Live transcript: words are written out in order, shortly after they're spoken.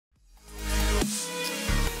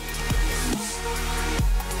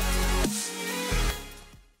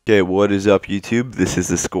Okay, what is up YouTube? This is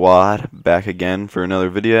the squad back again for another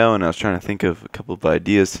video, and I was trying to think of a couple of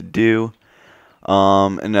ideas to do.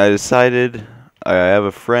 And I decided I have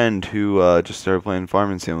a friend who just started playing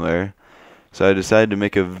Farming Simulator, so I decided to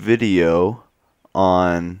make a video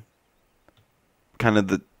on kind of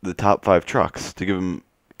the top 5 trucks to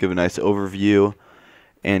give a nice overview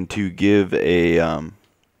and to give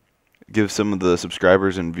some of the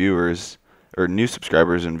subscribers and viewers, or new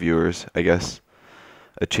subscribers and viewers, I guess,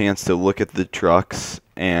 a chance to look at the trucks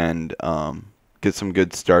and get some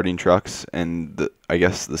good starting trucks and I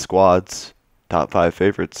guess the squad's top 5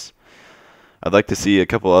 favorites. I'd like to see a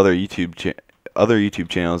couple other YouTube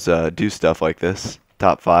channels do stuff like this,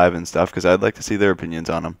 top 5 and stuff, because I'd like to see their opinions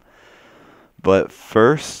on them. But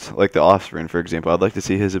first, like the Offspring, for example, I'd like to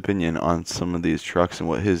see his opinion on some of these trucks and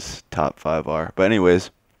what his top 5 are. But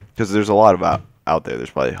anyways, because there's a lot of out there.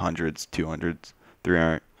 There's probably hundreds, 200s,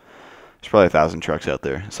 300. There's probably 1,000 trucks out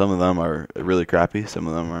there. Some of them are really crappy. Some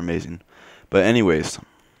of them are amazing. But anyways,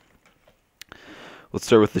 let's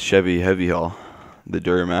start with the Chevy Heavy Haul, the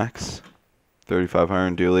Duramax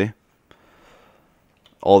 3500 dually.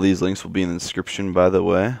 All these links will be in the description, by the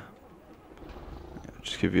way.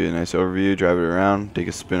 Just give you a nice overview, drive it around, take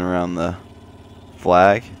a spin around the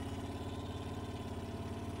flag.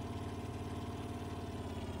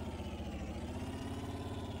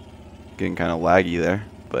 Getting kind of laggy there.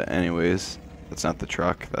 But anyways, that's not the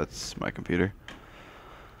truck, that's my computer.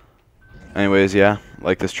 Anyways, yeah,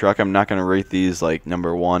 like this truck, I'm not going to rate these like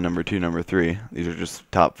number 1, number 2, number 3. These are just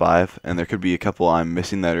top 5, and there could be a couple I'm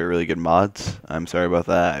missing that are really good mods. I'm sorry about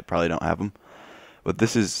that, I probably don't have them. But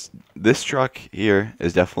this truck here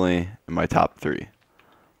is definitely in my top 3.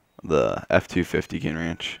 The F250 King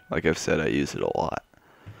Ranch. Like I've said, I use it a lot.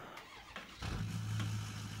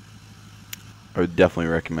 I would definitely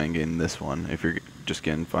recommend getting this one if you're just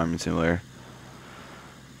getting Farming Simulator.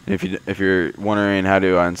 If you're wondering how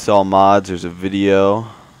to install mods, there's a video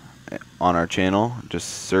on our channel. Just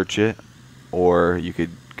search it, or you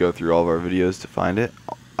could go through all of our videos to find it.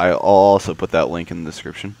 I'll also put that link in the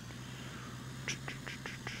description.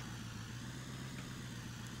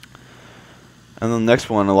 And the next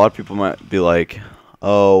one, a lot of people might be like,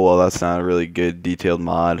 "Oh, well, that's not a really good detailed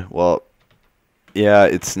mod." Well, yeah,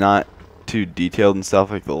 it's not too detailed and stuff,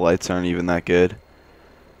 like the lights aren't even that good,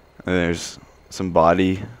 and there's some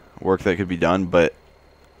body work that could be done, but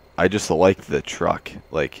I just like the truck.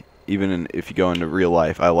 Like, even if you go into real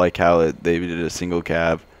life, I like how they did a single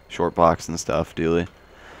cab, short box and stuff, dually,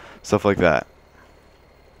 stuff like that.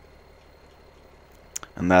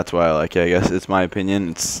 And that's why I like it. I guess it's my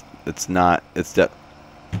opinion.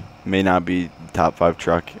 May not be the top 5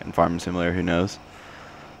 truck in Farming Simulator, who knows,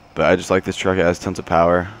 but I just like this truck. It has tons of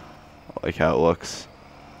power. I like how it looks.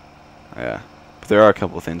 Yeah, but there are a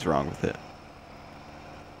couple of things wrong with it.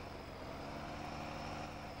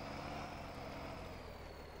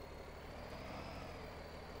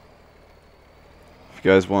 If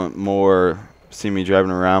you guys want more, see me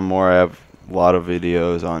driving around more, I have a lot of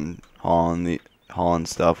videos on hauling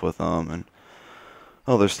stuff with them and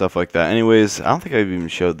other stuff like that. Anyways, I don't think I've even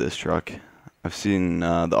showed this truck. I've seen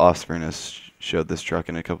the Offspring has showed this truck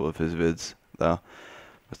in a couple of his vids, though.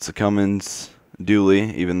 It's a Cummins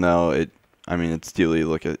dually, even though it's dually.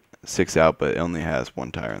 Look at 6 out, but it only has 1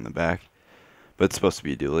 tire in the back. But it's supposed to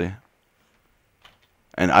be a dually.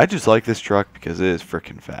 And I just like this truck because it is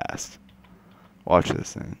freaking fast. Watch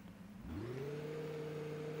this thing.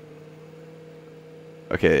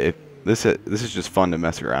 Okay, this is just fun to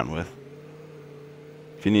mess around with.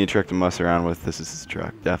 If you need a truck to mess around with, this is the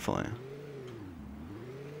truck, definitely.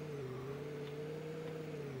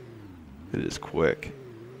 It is quick.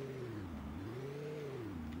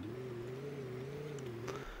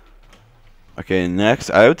 Okay,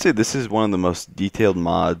 next, I would say this is one of the most detailed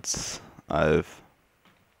mods I've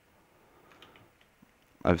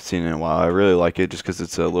seen in a while. I really like it just because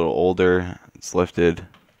it's a little older. It's lifted.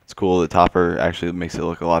 It's cool. The topper actually makes it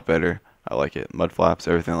look a lot better. I like it. Mud flaps,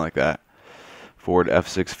 everything like that. Ford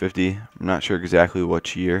F650. I'm not sure exactly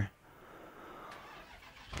which year,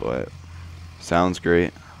 but sounds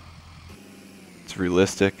great. It's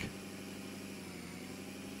realistic.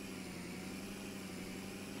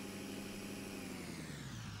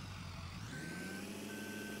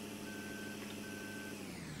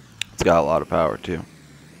 It's got a lot of power too,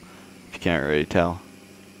 if you can't really tell.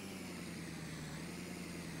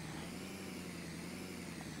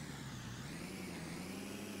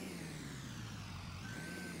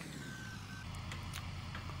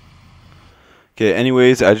 Okay,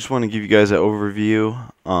 anyways, I just want to give you guys an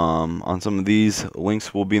overview on some of these.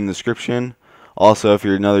 Links will be in the description. Also, if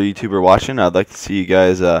you're another YouTuber watching, I'd like to see you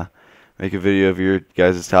guys make a video of your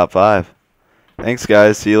guys' top 5. Thanks,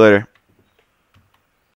 guys. See you later.